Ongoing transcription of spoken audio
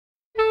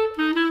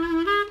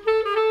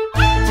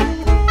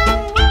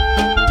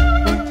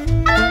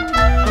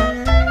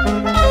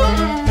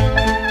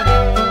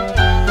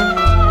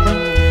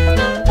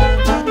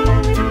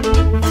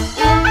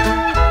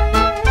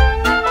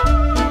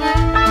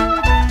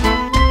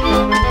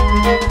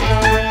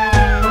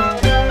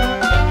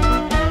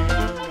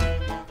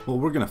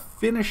going to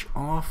finish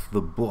off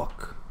the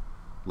book.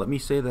 Let me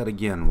say that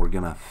again. We're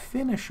going to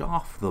finish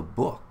off the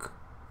book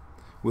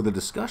with a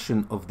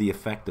discussion of the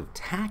effect of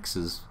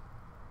taxes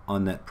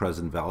on net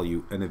present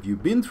value. And if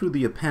you've been through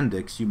the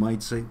appendix, you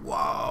might say,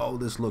 wow,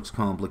 this looks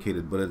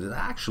complicated, but it is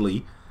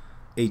actually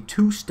a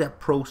two-step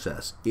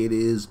process. It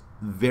is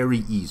very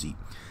easy.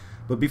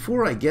 But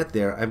before I get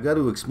there, I've got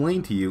to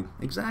explain to you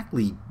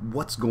exactly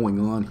what's going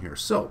on here.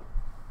 So,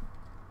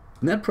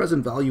 net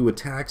present value with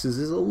taxes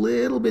is a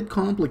little bit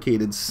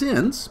complicated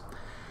since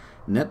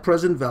net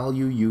present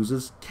value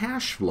uses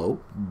cash flow,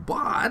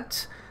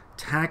 but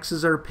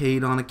taxes are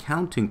paid on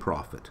accounting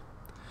profit.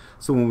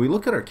 So when we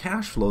look at our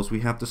cash flows,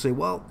 we have to say,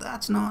 well,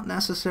 that's not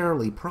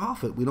necessarily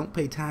profit. We don't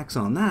pay tax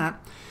on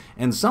that.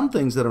 And some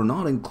things that are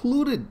not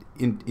included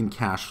in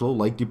cash flow,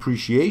 like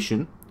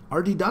depreciation,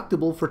 are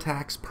deductible for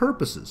tax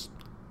purposes.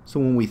 So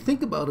when we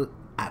think about it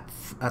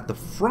at the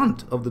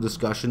front of the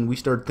discussion, we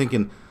start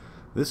thinking,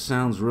 this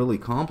sounds really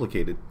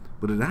complicated,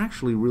 but it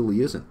actually really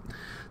isn't.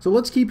 So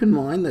let's keep in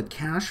mind that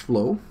cash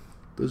flow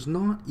does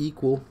not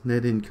equal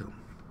net income.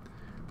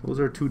 Those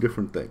are two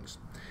different things.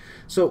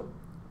 So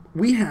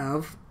we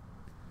have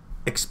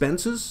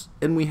expenses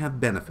and we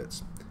have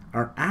benefits.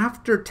 Our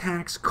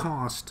after-tax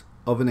cost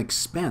of an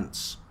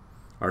expense,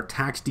 our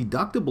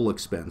tax-deductible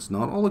expense,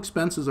 not all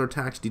expenses are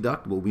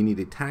tax-deductible. We need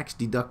a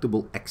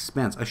tax-deductible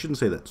expense. I shouldn't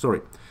say that,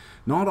 sorry.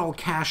 Not all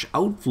cash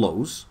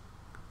outflows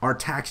are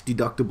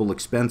tax-deductible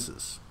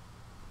expenses.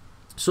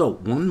 So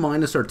 1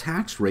 minus our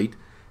tax rate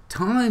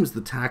times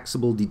the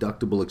taxable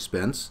deductible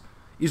expense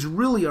is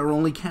really our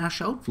only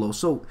cash outflow.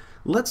 So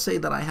let's say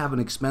that I have an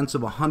expense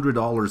of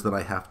 $100 that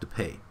I have to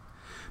pay.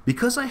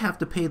 Because I have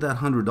to pay that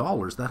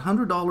 $100, that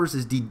 $100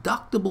 is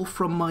deductible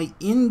from my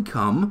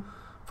income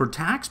for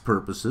tax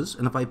purposes,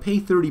 and if I pay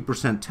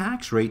 30%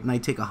 tax rate and I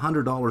take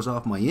 $100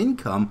 off my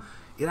income,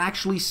 it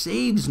actually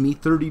saves me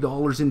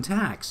 $30 in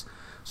tax,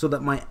 so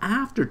that my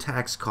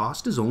after-tax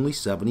cost is only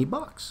 70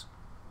 bucks.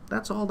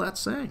 That's all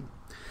that's saying.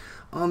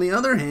 On the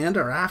other hand,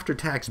 our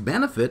after-tax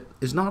benefit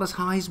is not as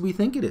high as we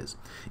think it is.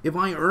 If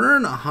I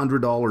earn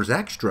 $100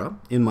 extra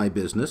in my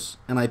business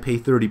and I pay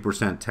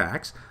 30%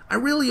 tax, I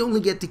really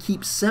only get to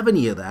keep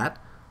 70 of that.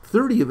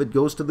 30 of it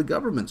goes to the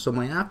government. So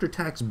my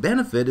after-tax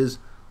benefit is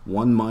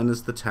 1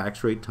 minus the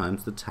tax rate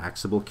times the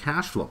taxable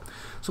cash flow.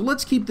 So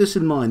let's keep this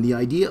in mind, the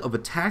idea of a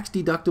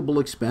tax-deductible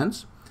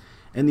expense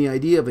and the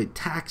idea of a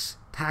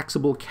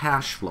taxable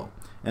cash flow.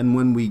 And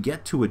when we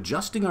get to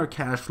adjusting our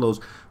cash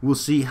flows, we'll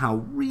see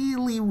how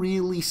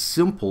really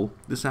simple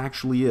this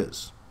actually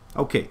is.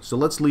 Okay, so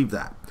let's leave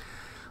that.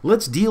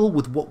 Let's deal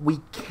with what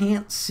we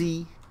can't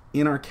see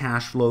in our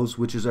cash flows,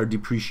 which is our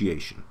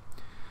depreciation.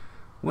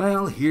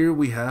 Well, here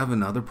we have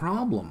another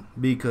problem,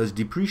 because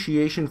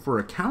depreciation for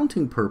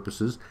accounting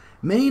purposes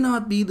may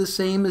not be the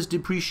same as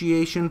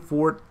depreciation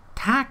for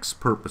tax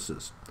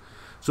purposes.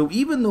 So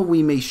even though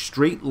we may take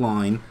straight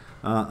line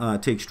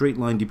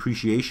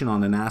depreciation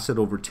on an asset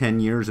over 10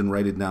 years and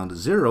write it down to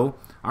 0,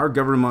 our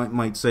government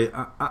might say,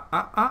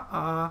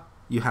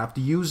 you have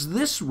to use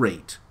this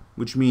rate,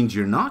 which means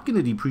you're not going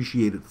to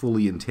depreciate it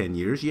fully in 10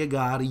 years. You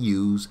got to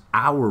use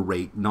our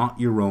rate, not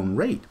your own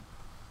rate.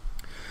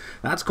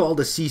 That's called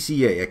a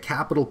CCA, a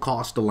capital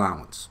cost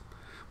allowance.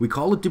 We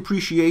call it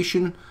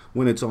depreciation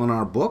when it's on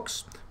our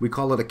books. We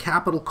call it a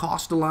capital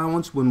cost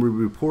allowance when we're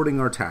reporting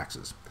our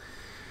taxes.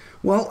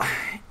 Well,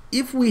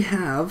 if we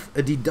have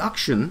a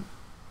deduction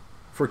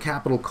for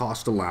capital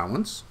cost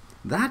allowance,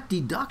 that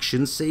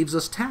deduction saves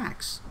us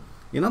tax.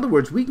 In other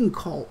words, we can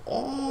call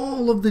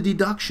all of the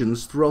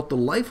deductions throughout the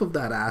life of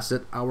that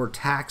asset our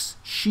tax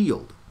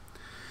shield.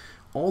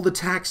 All the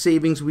tax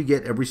savings we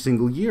get every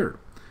single year.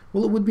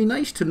 Well, it would be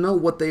nice to know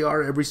what they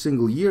are every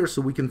single year so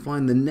we can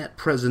find the net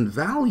present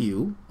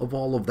value of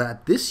all of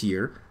that this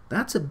year.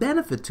 That's a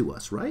benefit to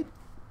us, right?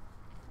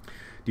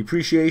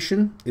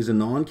 Depreciation is a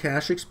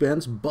non-cash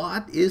expense,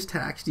 but is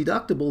tax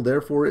deductible,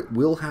 therefore it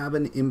will have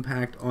an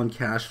impact on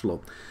cash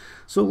flow.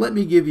 So let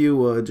me give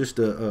you just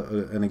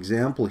an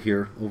example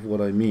here of what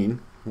I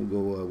mean. We'll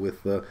go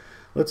with,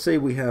 let's say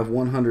we have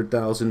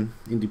 $100,000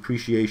 in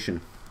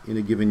depreciation in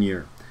a given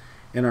year,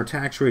 and our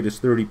tax rate is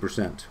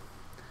 30%.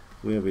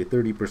 We have a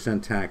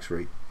 30% tax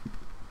rate.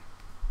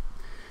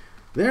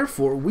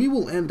 Therefore, we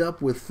will end up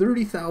with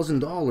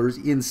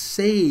 $30,000 in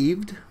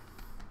saved,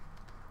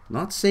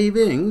 not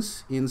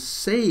savings, in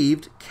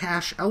saved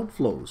cash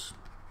outflows.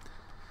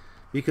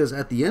 Because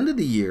at the end of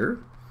the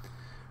year,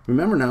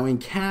 remember now, in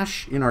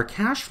our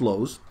cash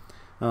flows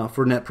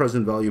for net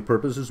present value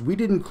purposes, we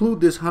did not include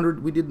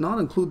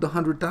the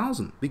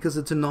 $100,000 because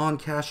it's a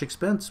non-cash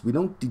expense. We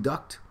don't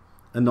deduct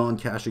a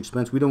non-cash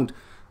expense. We don't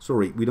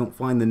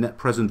find the net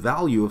present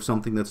value of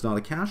something that's not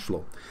a cash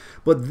flow.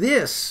 But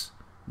this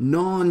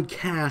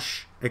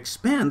non-cash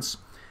expense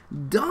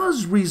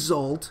does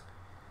result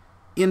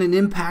in an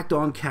impact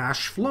on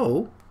cash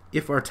flow.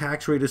 If our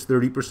tax rate is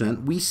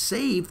 30%, we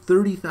save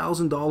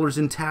 $30,000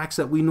 in tax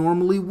that we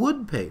normally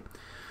would pay.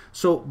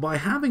 So by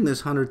having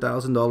this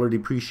 $100,000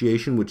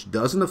 depreciation, which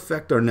doesn't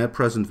affect our net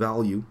present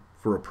value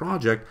for a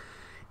project,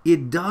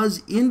 it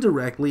does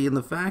indirectly in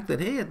the fact that,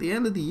 hey, at the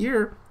end of the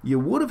year, you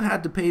would have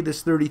had to pay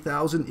this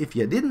 $30,000 if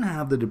you didn't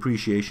have the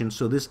depreciation.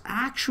 So this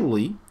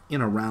actually,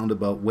 in a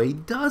roundabout way,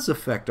 does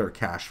affect our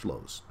cash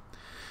flows.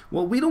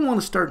 Well, we don't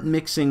want to start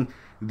mixing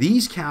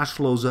these cash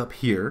flows up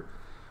here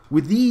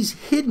with these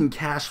hidden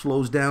cash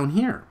flows down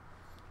here,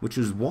 which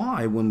is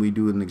why when we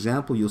do an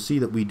example, you'll see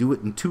that we do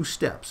it in 2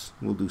 steps.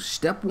 We'll do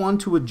step 1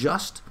 to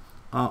adjust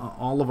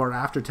all of our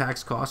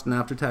after-tax costs and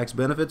after-tax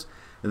benefits.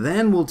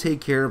 Then we'll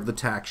take care of the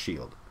tax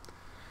shield.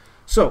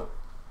 So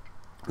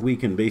we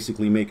can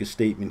basically make a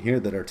statement here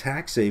that our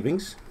tax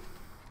savings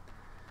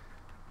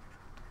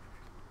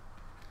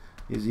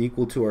is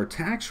equal to our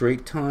tax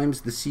rate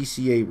times the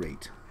CCA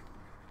rate.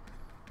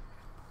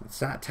 That's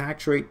that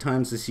tax rate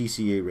times the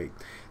CCA rate.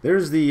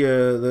 There's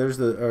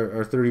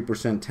our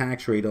 30%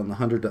 tax rate on the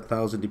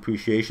 100,000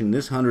 depreciation.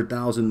 This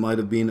 100,000 might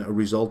have been a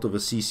result of a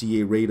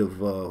CCA rate of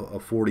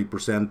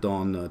 40%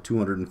 on a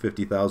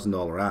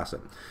 $250,000 asset.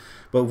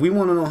 But if we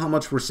want to know how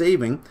much we're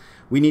saving,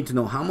 we need to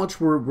know how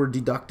much we're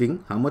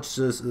deducting, how much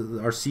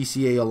our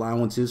CCA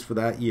allowance is for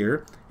that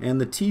year, and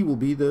the T will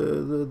be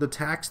the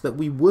tax that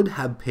we would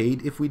have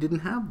paid if we didn't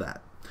have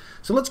that.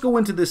 So let's go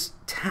into this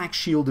tax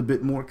shield a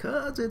bit more,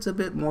 because it's a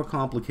bit more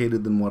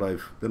complicated than what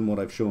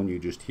I've shown you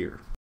just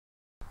here.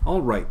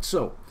 All right,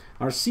 so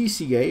our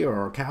CCA, or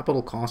our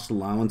capital cost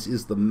allowance,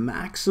 is the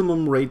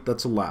maximum rate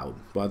that's allowed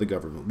by the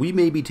government. We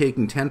may be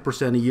taking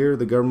 10% a year.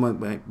 The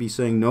government might be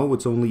saying, no,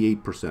 it's only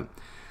 8%.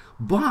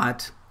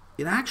 But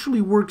it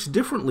actually works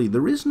differently.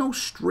 There is no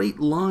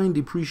straight line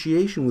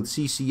depreciation with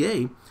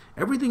CCA.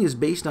 Everything is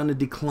based on a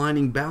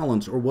declining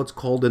balance, or what's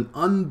called an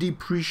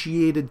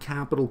undepreciated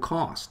capital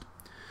cost.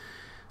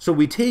 So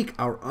we take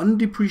our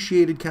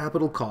undepreciated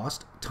capital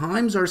cost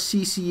times our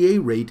CCA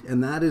rate,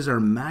 and that is our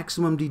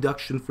maximum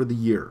deduction for the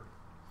year.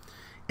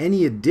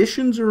 Any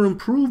additions or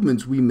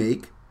improvements we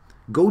make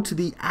go to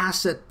the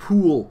asset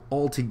pool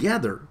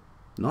altogether.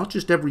 Not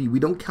just we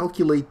don't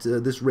calculate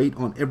this rate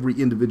on every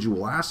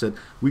individual asset.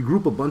 We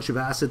group a bunch of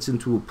assets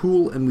into a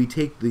pool, and we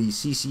take the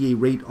CCA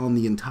rate on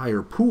the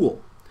entire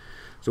pool.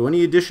 So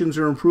any additions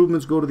or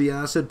improvements go to the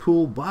asset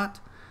pool, but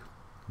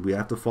we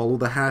have to follow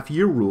the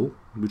half-year rule,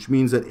 which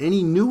means that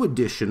any new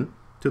addition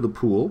to the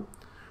pool,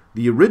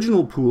 the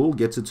original pool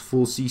gets its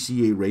full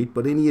CCA rate,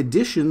 but any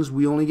additions,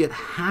 we only get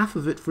half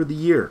of it for the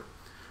year.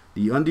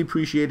 The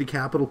undepreciated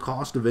capital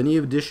cost of any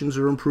additions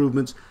or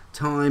improvements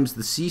times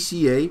the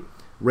CCA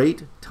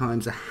rate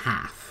times a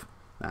half.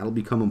 That'll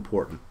become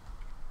important.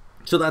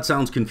 So that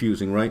sounds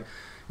confusing, right?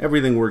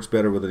 Everything works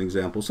better with an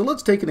example. So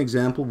let's take an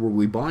example where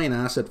we buy an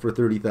asset for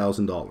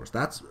 $30,000.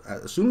 That's,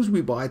 as soon as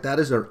we buy it, that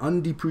is our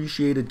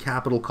undepreciated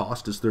capital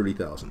cost is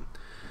 $30,000.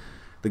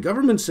 The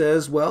government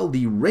says, well,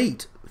 the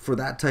rate for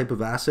that type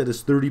of asset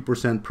is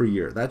 30% per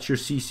year. That's your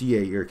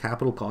CCA, your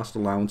capital cost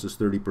allowance is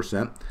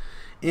 30%.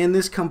 And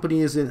this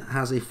company has a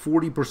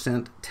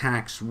 40%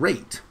 tax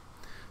rate.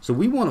 So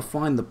we want to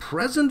find the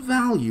present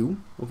value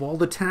of all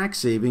the tax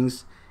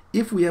savings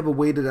if we have a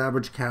weighted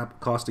average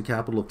cost of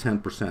capital of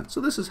 10%.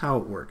 So this is how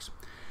it works.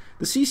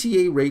 The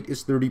CCA rate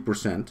is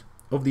 30%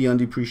 of the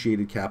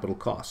undepreciated capital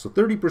cost. So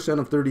 30%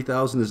 of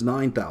 $30,000 is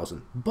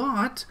 $9,000.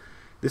 But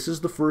this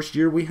is the first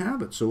year we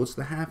have it, so it's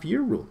the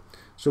half-year rule.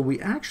 So we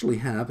actually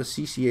have a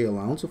CCA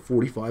allowance of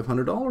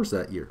 $4,500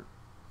 that year.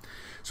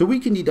 So we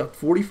can deduct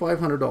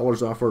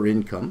 $4,500 off our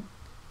income.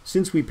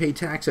 Since we pay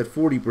tax at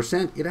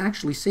 40%, it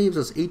actually saves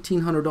us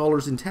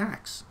 $1,800 in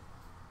tax.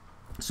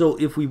 So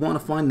if we want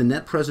to find the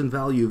net present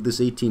value of this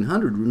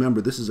 $1,800,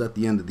 remember this is at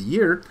the end of the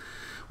year,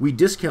 we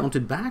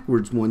discounted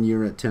backwards 1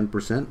 year at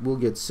 10%, we'll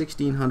get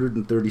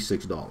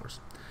 $1,636.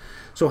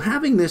 So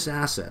having this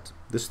asset,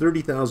 this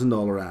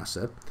 $30,000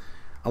 asset,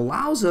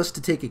 allows us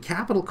to take a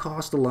capital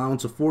cost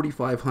allowance of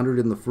 $4,500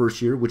 in the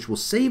first year, which will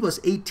save us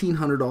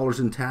 $1,800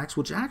 in tax,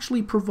 which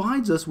actually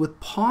provides us with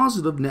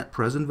positive net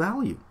present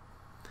value.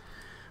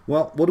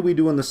 Well, what do we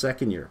do in the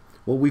second year?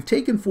 Well, we've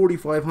taken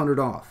 $4,500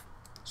 off.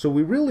 So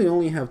we really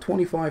only have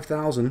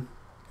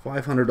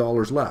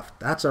 $25,500 left.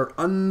 That's our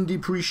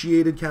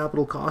undepreciated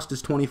capital cost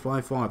is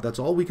 $25,500. That's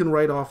all we can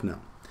write off now.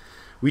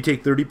 We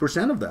take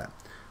 30% of that.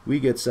 We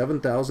get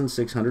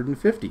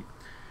 $7,650.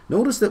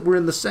 Notice that we're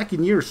in the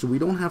second year, so we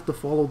don't have to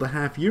follow the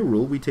half-year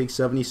rule. We take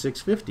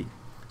 $7,650.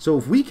 So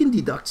if we can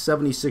deduct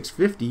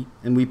 $7,650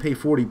 and we pay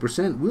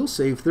 40%, we'll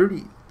save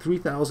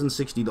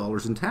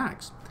 $3,060 in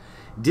tax.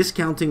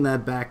 Discounting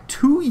that back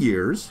 2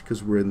 years,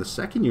 because we're in the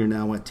second year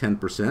now at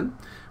 10%,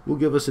 will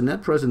give us a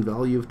net present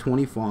value of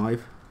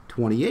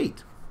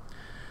 $25,28.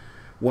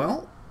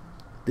 Well,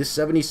 this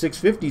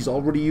 $7,650 is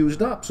already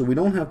used up, so we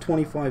don't have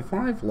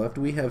 $25,500 left.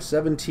 We have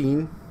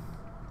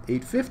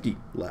 $17,850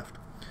 left.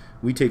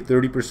 We take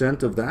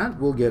 30% of that,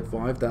 we'll get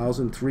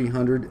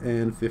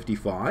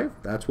 $5,355.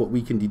 That's what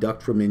we can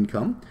deduct from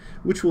income,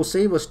 which will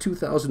save us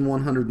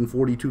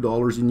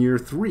 $2,142 in year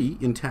 3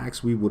 in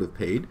tax we would have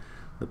paid.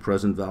 The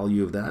present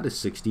value of that is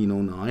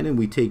 $1,609, and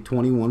we take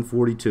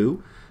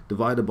 $2,142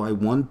 divided by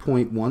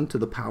 1.1 to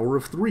the power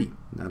of 3.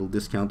 That'll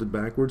discount it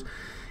backwards.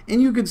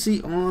 And you can see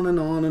on and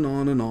on and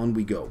on and on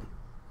we go.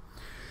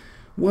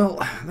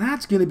 Well,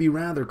 that's going to be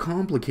rather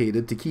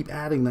complicated to keep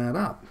adding that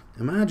up.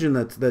 Imagine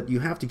that you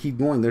have to keep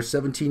going. There's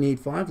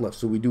 1785 left,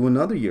 so we do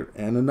another year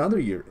and another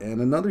year and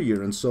another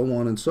year and so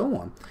on and so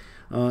on.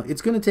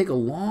 It's going to take a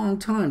long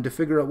time to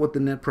figure out what the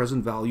net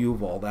present value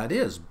of all that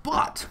is.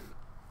 But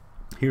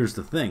here's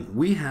the thing.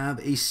 We have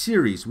a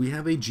series. We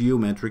have a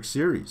geometric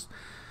series.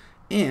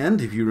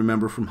 And if you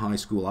remember from high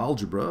school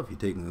algebra, if you're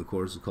taking a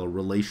course called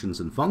Relations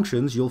and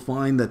Functions, you'll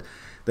find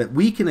that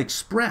we can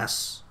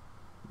express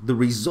the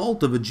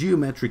result of a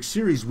geometric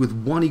series with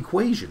one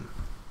equation.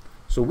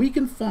 So we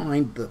can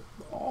find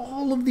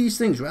all of these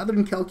things, rather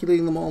than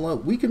calculating them all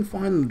out, we can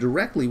find them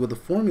directly with a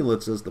formula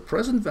that says the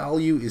present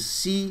value is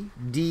C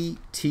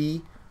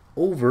dt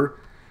over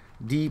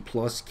d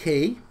plus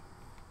k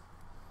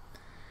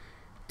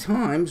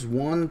times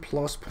 1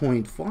 plus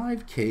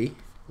 0.5k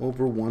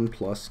over 1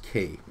 plus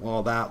k.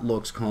 Well, that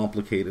looks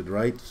complicated,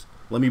 right?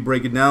 Let me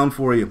break it down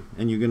for you,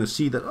 and you're going to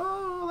see that,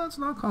 oh, that's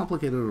not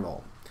complicated at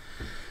all.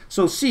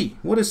 So C,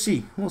 what is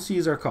C? Well, C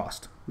is our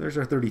cost. There's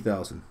our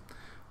 30,000.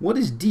 What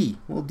is D?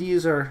 Well, D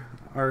is our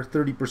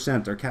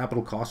 30%, our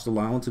capital cost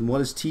allowance. And what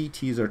is T?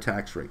 T is our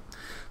tax rate.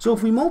 So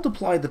if we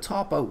multiply the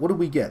top out, what do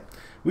we get?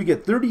 We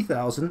get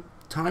 30,000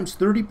 times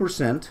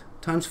 30%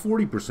 times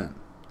 40%.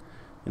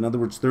 In other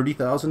words,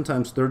 30,000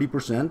 times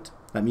 30%,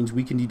 that means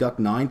we can deduct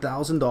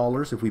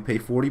 $9,000. If we pay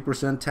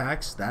 40%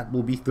 tax, that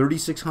will be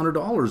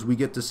 $3,600 we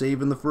get to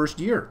save in the first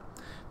year.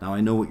 Now,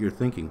 I know what you're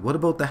thinking. What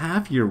about the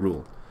half-year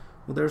rule?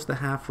 Well, there's the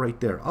half right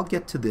there. I'll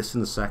get to this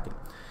in a second.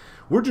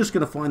 We're just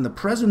going to find the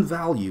present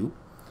value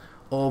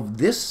of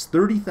this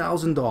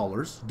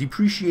 $30,000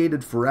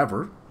 depreciated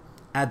forever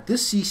at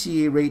this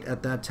CCA rate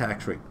at that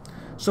tax rate.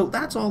 So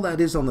that's all that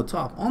is on the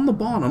top. On the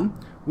bottom,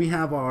 we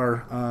have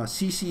our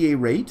CCA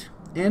rate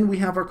and we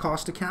have our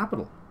cost of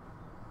capital.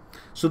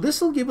 So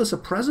this will give us a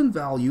present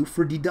value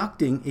for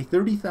deducting a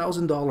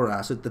 $30,000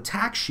 asset, the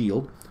tax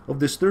shield of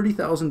this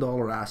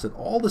 $30,000 asset,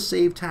 all the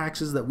saved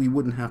taxes that we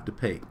wouldn't have to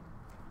pay.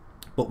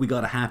 But we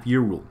got a half-year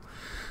rule.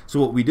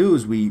 So what we do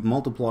is we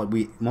multiply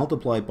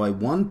it by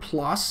 1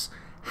 plus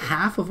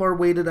half of our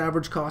weighted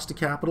average cost of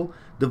capital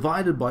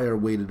divided by our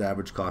weighted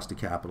average cost of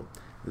capital.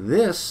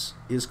 This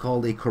is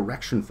called a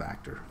correction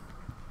factor.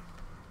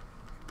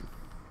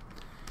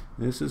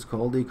 This is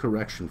called a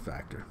correction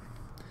factor.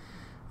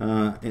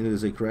 It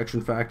is a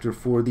correction factor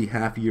for the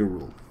half-year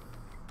rule.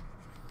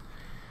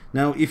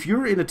 Now, if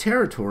you're in a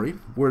territory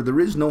where there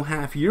is no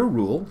half-year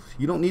rule,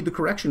 you don't need the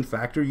correction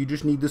factor, you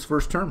just need this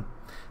first term.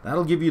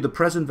 That'll give you the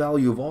present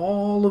value of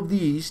all of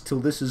these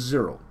till this is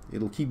 0.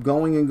 It'll keep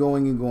going and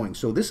going and going.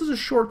 So this is a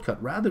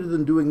shortcut. Rather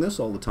than doing this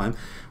all the time,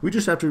 we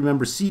just have to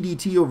remember C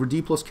dt over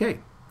d plus k.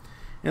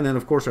 And then,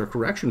 of course, our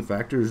correction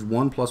factor is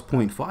 1 plus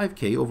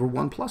 0.5k over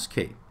 1 plus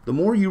k. The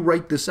more you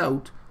write this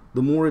out,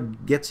 the more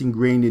it gets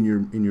ingrained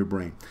in your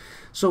brain.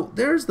 So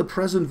there's the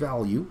present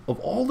value of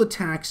all the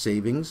tax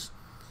savings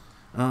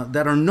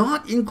that are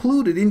not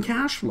included in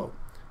cash flow.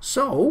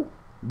 So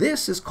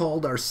this is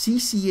called our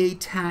CCA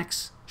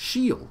tax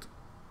shield.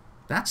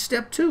 That's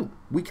step 2.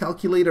 We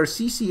calculate our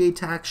CCA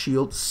tax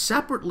shield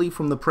separately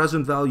from the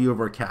present value of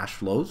our cash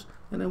flows,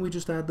 and then we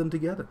just add them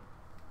together.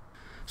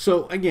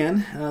 So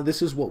again,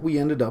 this is what we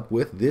ended up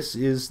with. This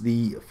is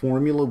the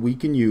formula we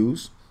can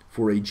use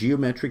for a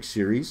geometric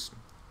series.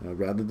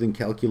 Rather than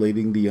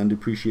calculating the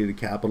undepreciated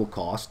capital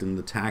cost and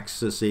the tax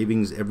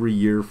savings every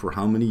year for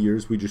how many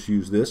years, we just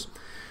use this.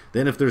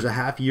 Then if there's a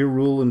half-year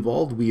rule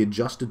involved, we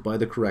adjust it by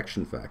the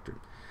correction factor.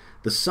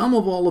 The sum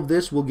of all of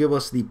this will give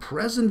us the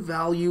present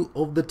value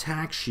of the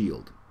tax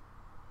shield.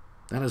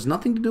 That has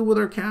nothing to do with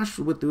our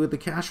with the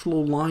cash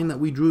flow line that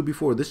we drew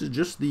before. This is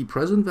just the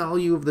present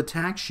value of the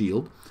tax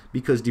shield,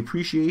 because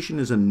depreciation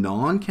is a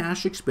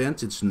non-cash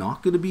expense. It's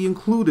not going to be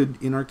included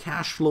in our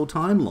cash flow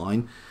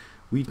timeline.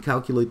 We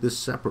calculate this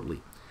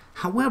separately.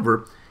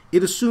 However,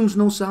 it assumes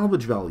no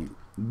salvage value.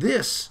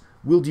 This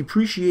will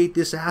depreciate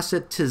this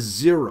asset to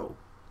 0.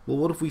 Well,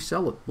 what if we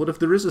sell it? What if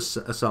there is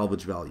a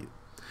salvage value?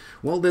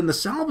 Well, then the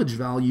salvage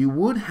value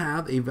would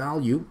have a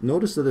value.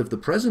 Notice that if the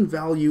present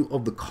value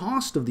of the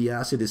cost of the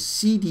asset is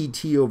C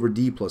dt over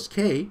d plus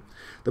k,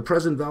 the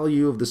present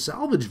value of the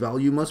salvage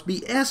value must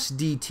be S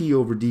dt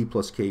over d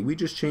plus k. We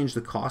just changed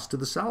the cost to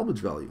the salvage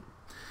value.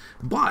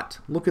 But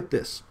look at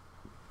this.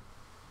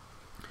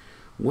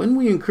 When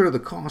we incur the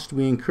cost,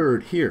 we incur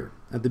it here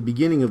at the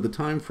beginning of the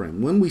time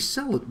frame. When we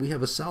sell it, we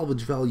have a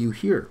salvage value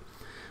here.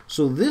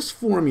 So this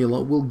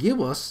formula will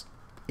give us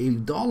a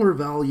dollar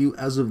value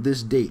as of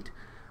this date.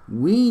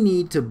 We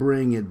need to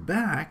bring it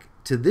back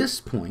to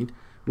this point,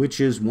 which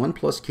is 1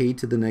 plus k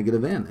to the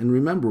negative n. And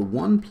remember,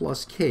 1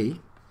 plus k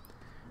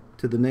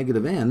to the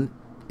negative n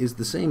is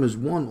the same as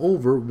 1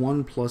 over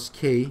 1 plus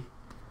k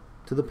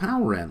to the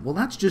power n. Well,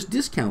 that's just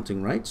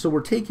discounting, right? So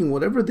we're taking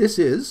whatever this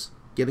is,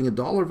 getting a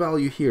dollar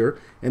value here,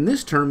 and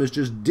this term is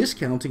just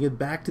discounting it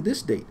back to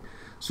this date.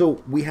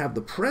 So we have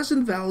the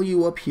present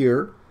value up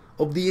here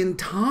of the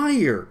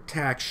entire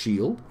tax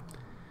shield.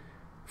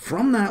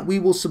 From that, we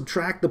will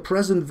subtract the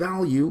present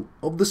value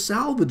of the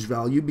salvage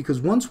value, because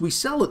once we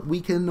sell it,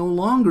 we can no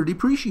longer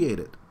depreciate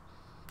it.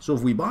 So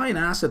if we buy an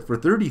asset for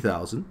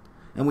 $30,000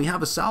 and we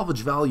have a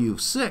salvage value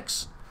of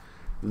 6,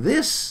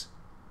 this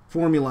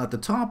formula at the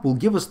top will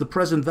give us the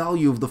present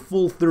value of the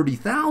full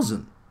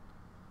 30,000.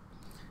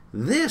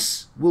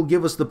 This will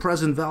give us the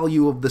present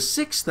value of the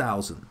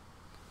 6,000,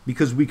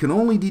 because we can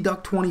only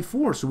deduct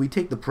 24. So we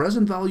take the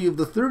present value of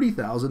the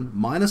 30,000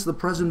 minus the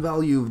present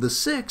value of the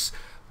 6,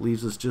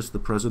 leaves us just the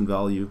present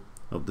value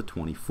of the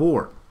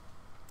 24.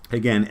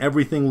 Again,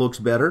 everything looks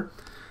better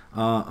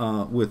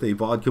with a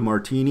vodka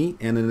martini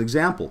and an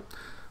example.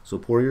 So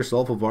pour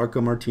yourself a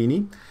vodka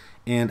martini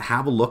and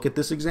have a look at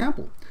this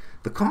example.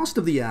 The cost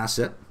of the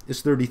asset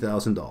is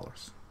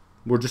 $30,000.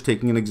 We're just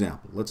taking an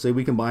example. Let's say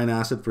we can buy an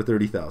asset for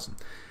 $30,000.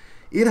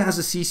 It has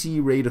a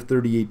CCE rate of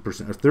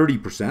 38% or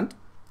 30%.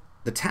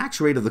 The tax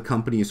rate of the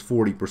company is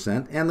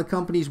 40%, and the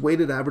company's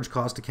weighted average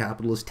cost of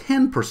capital is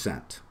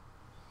 10%.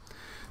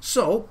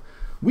 So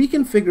we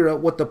can figure out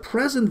what the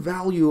present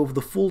value of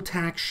the full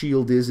tax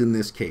shield is in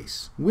this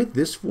case with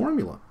this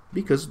formula,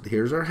 because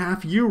here's our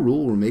half-year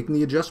rule. We're making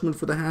the adjustment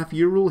for the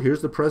half-year rule.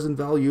 Here's the present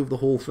value of the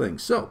whole thing.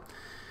 So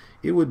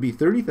it would be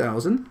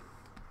 30,000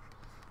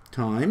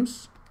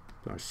 times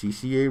our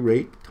CCA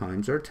rate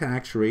times our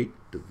tax rate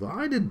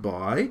divided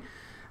by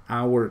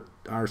our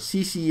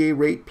CCA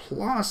rate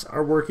plus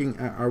our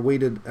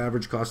weighted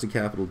average cost of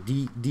capital,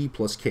 D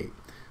plus K.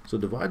 So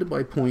divided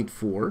by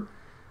 0.4,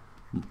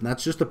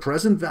 that's just the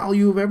present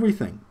value of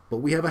everything. But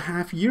we have a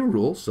half-year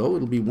rule, so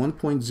it'll be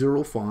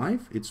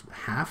 1.05. It's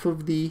half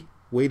of the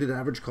weighted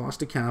average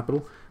cost of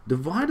capital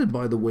divided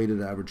by the weighted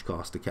average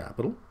cost of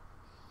capital.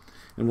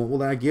 And what will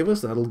that give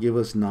us? That'll give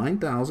us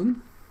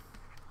 9,000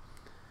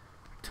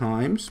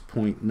 times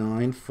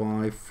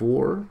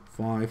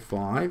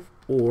 0.95455,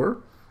 or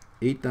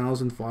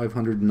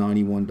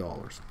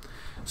 $8,591.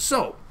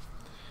 So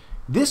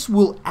this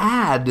will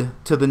add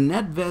to the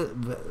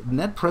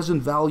net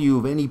present value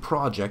of any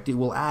project. It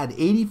will add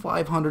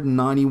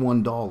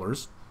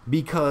 $8,591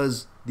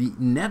 because the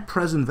net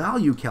present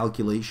value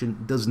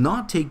calculation does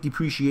not take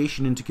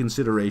depreciation into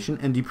consideration,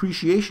 and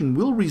depreciation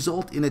will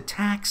result in a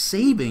tax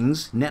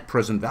savings, net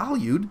present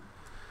valued,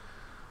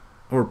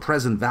 or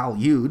present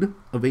valued,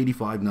 of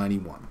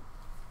 $8,591.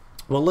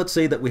 Well, let's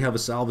say that we have a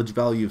salvage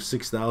value of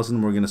 $6,000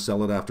 and we're going to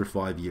sell it after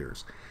 5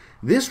 years.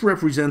 This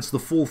represents the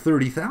full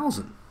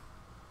 $30,000.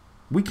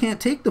 We can't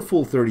take the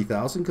full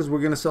 $30,000 because we're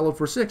going to sell it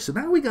for $6,000. So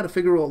now we got to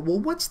figure out, well,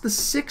 what's the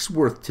 $6,000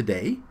 worth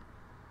today?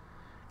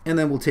 And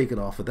then we'll take it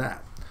off of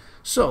that.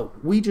 So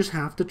we just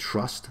have to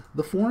trust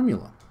the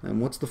formula.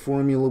 And what's the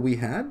formula we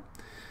had?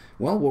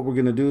 Well, what we're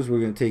going to do is we're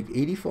going to take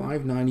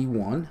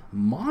 $8,591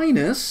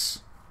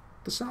 minus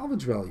the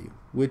salvage value,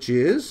 which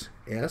is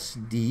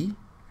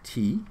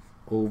SDT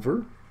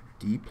over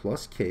D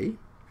plus K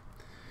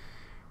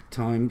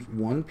times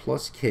 1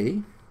 plus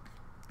K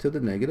to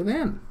the negative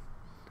N.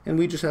 And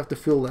we just have to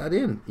fill that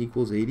in.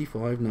 Equals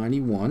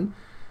 $8,591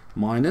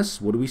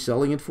 minus, what are we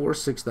selling it for?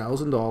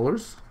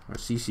 $6,000. Our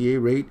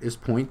CCA rate is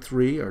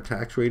 0.3. Our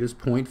tax rate is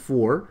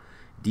 0.4.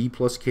 D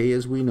plus K,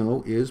 as we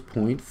know, is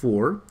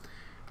 0.4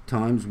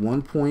 times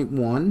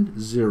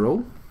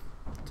 1.10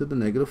 to the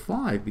negative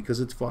 5, because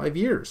it's 5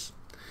 years,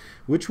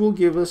 which will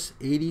give us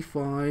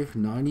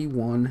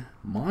 $8,591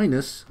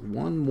 minus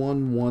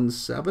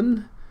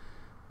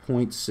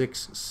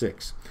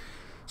 1117.66.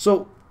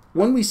 So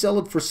when we sell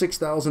it for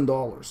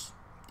 $6,000,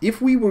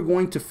 if we were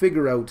going to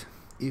figure out,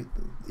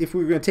 if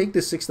we were going to take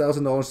this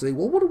 $6,000 and say,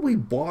 well, what if we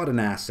bought an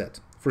asset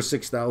for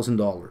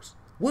 $6,000?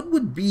 What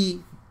would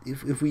be,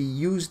 if we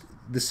used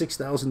the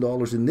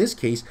 $6,000 in this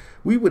case,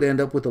 we would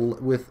end up with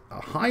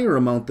a higher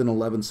amount than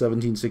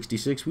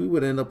 1117.66. We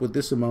would end up with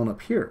this amount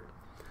up here.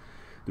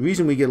 The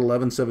reason we get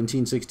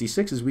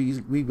 1117.66 is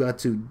we got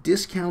to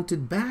discount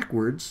it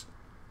backwards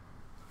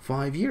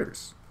 5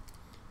 years.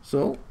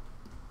 So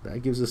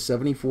that gives us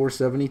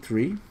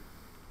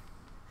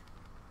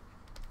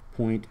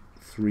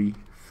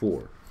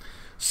 7473.34.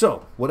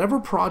 So whatever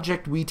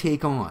project we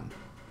take on,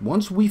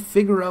 once we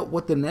figure out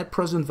what the net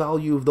present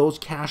value of those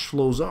cash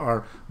flows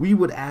are, we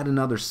would add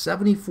another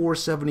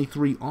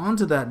 7473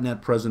 onto that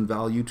net present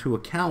value to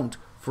account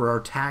for our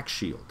tax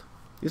shield.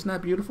 Isn't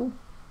that beautiful?